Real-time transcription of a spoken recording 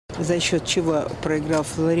За счет чего проиграл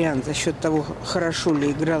Флориан? За счет того, хорошо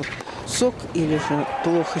ли играл Сок или же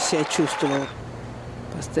плохо себя чувствовал?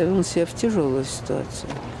 Поставил он себя в тяжелую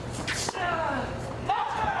ситуацию.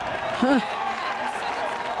 Ха.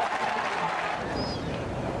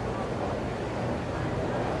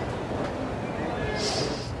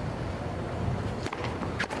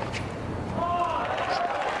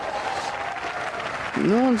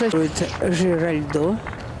 Ну, он закроет Жиральдо.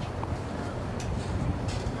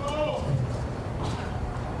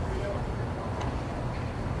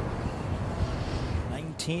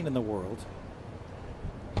 In the world.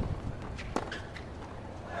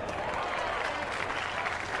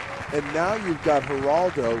 And now you've got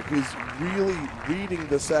Giraldo, who's really reading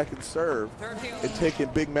the second serve and taking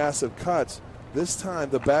big, massive cuts. This time,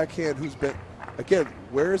 the backhand who's been, again,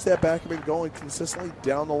 where is that backhand been going consistently?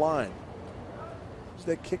 Down the line. Where's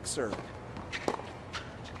that kick serve?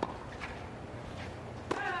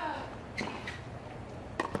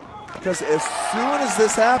 Because as soon as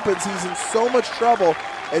this happens, he's in so much trouble,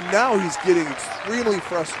 and now he's getting extremely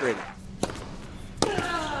frustrated.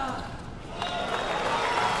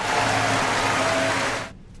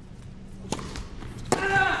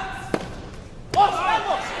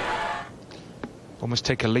 Almost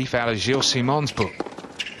take a leaf out of Gilles Simon's book.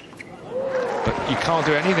 But you can't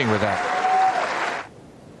do anything with that.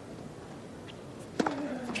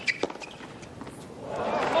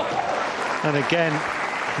 And again,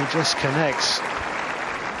 he just connects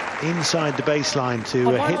inside the baseline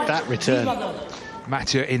to hit that return.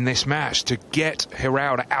 Mathieu in this match to get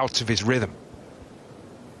Giraldo out of his rhythm.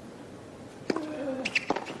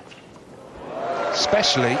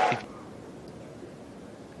 Especially if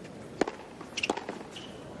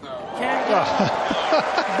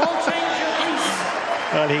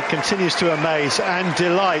Well, he continues to amaze and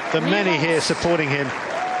delight the many here supporting him.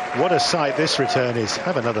 What a sight this return is.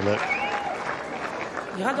 Have another look.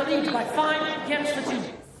 You had the lead by 5 against the 2.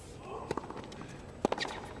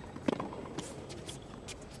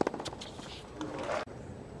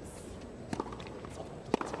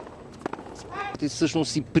 Той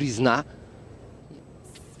всъщност си призна.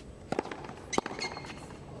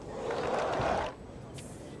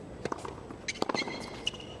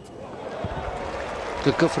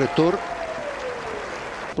 Какъв ретор.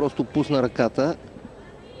 Просто пусна ръката.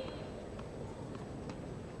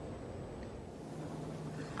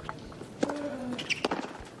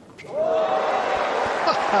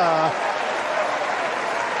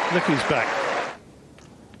 Look who's back.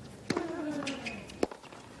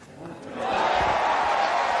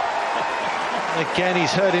 Again,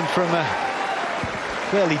 he's heard him from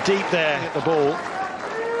fairly deep there at the ball.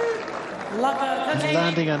 And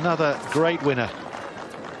landing another great winner.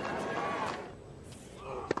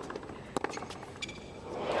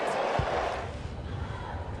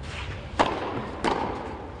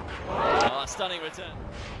 Oh, stunning return.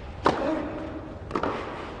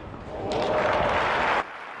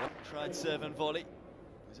 Tried serve and volley. It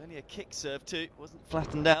was only a kick serve too, wasn't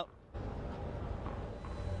flattened out.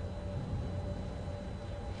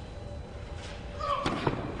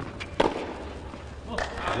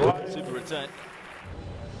 Super return.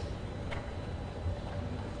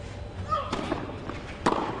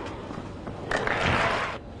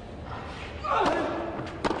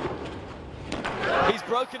 He's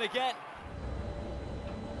broken again.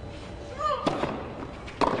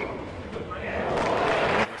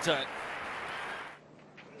 Return.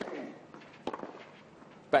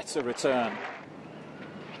 Better return.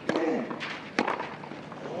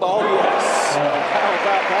 Oh yes! How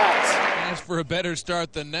about that? As for a better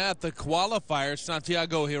start than that, the qualifier,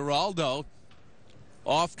 Santiago Giraldo,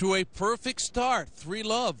 off to a perfect start.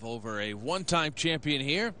 3-love over a one-time champion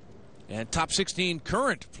here and top 16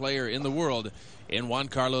 current player in the world in Juan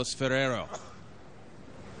Carlos Ferrero.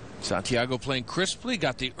 Santiago playing crisply,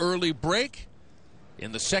 got the early break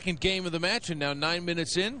in the second game of the match, and now 9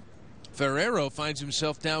 minutes in, Ferrero finds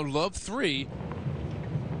himself down love 3.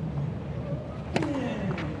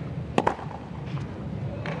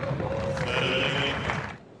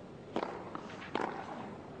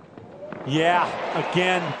 Yeah,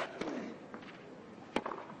 again.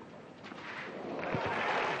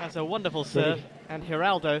 That's a wonderful serve, and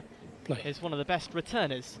Giraldo is one of the best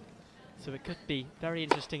returners, so it could be very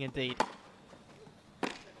interesting indeed.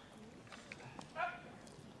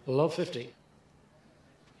 Love 50.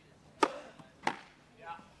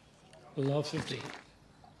 Love 50.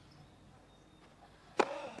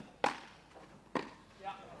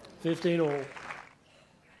 15 all.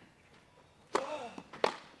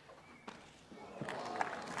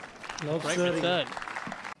 Love Great 30. return.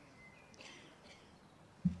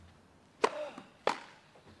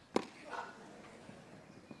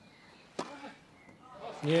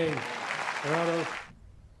 Game. Giraldo.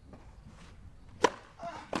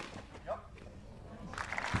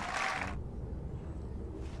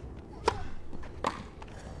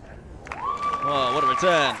 Oh, what a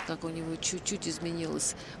return. Как у него чуть-чуть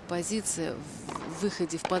изменилась позиция в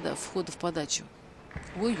выходе входа в подачу.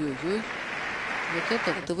 Ой-ой-ой. Вот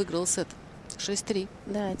это выиграл сет. 6-3.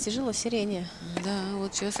 Да, тяжело сирение. Да,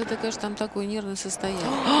 вот сейчас это, конечно, там такое нервное состояние.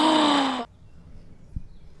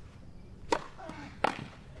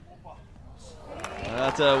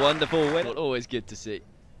 That's a wonderful win. Always good to see.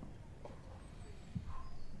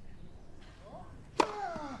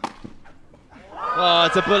 Oh,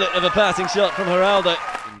 it's a bullet of a passing shot from Giraldo.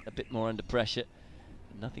 A bit more under pressure.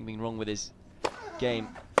 Nothing being wrong with his game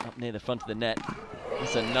up near the front of the net.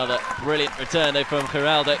 It's another brilliant return though from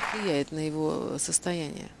Giraldo. Влияет на его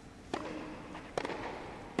состояние.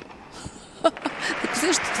 Ты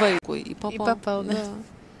представляешь, что твоей рукой и попал. И попал, да.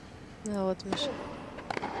 Да, вот, Миша.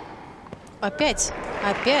 Опять.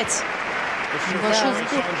 Он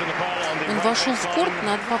вошел в корт,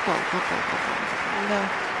 надо попал. Да.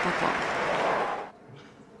 Попал.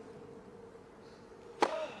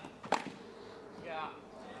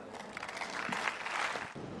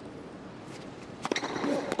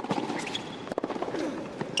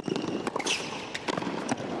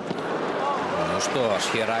 Ну что ж,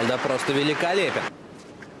 Giraldo просто великолепен.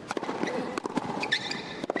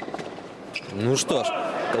 Ну что ж,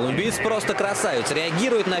 колумбиец просто красавец.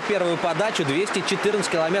 Реагирует на первую подачу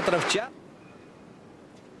 214 км в час.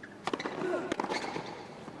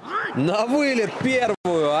 На вылет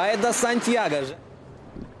первую, а это Сантьяго же.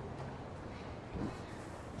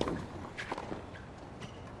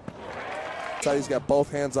 He's got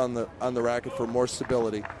both hands on the racket for more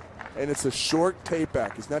stability. And it's a short tape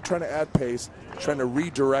back. He's not trying to add pace, trying to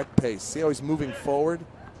redirect pace. See how he's moving forward?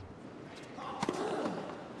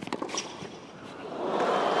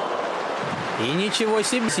 И ничего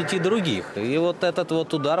себе, 10 других. И вот этот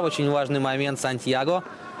вот удар, очень важный момент Сантьяго.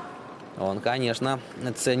 Он, конечно,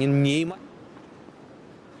 ценен неимоверно.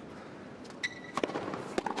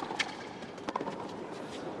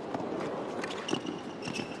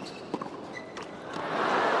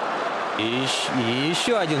 И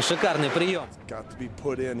еще один шикарный прием. Got to be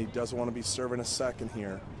put in. He doesn't want to be serving a second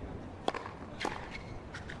here.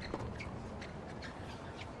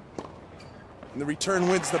 And the return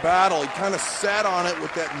wins the battle. He kind of sat on it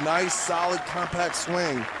with that nice, solid, compact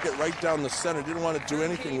swing. Get right down the center. Didn't want to do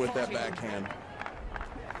anything with that backhand.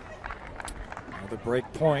 Another break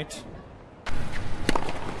point.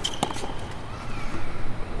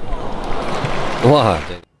 Wow.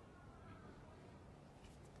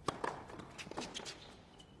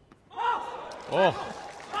 Oh.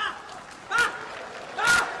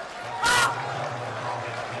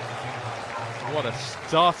 What a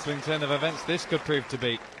startling turn of events this could prove to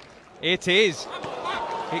be. It is.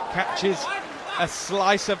 It catches a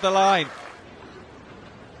slice of the line.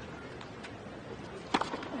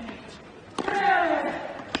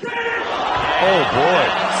 Oh boy.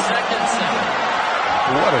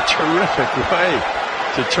 What a terrific way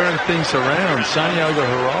to turn things around. Santiago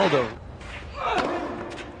Giraldo.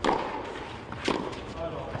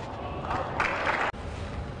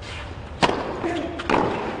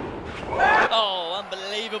 Oh,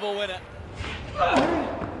 unbelievable winner.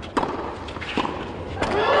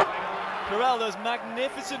 Giraldo's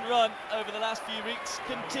magnificent run over the last few weeks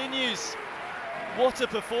continues. What a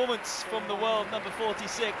performance from the world number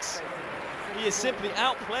 46. He has simply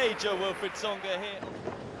outplayed Joe Wilfried Tsonga here.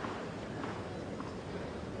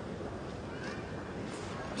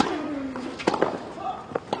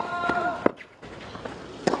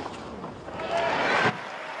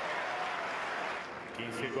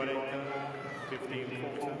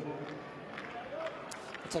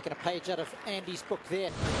 Taking a page out of Andy's book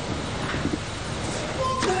there.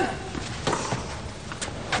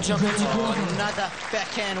 Another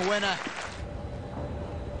backhand winner.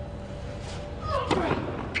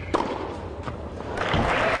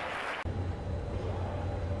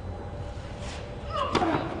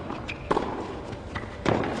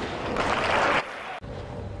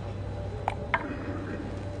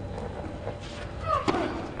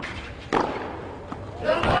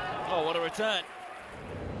 Oh, what a return.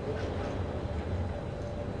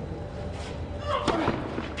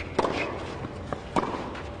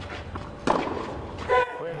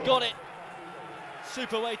 Got it.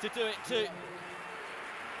 Super way to do it too.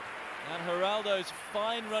 And Giraldo's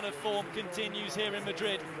fine run of form continues here in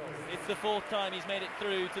Madrid. It's the fourth time he's made it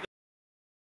through to the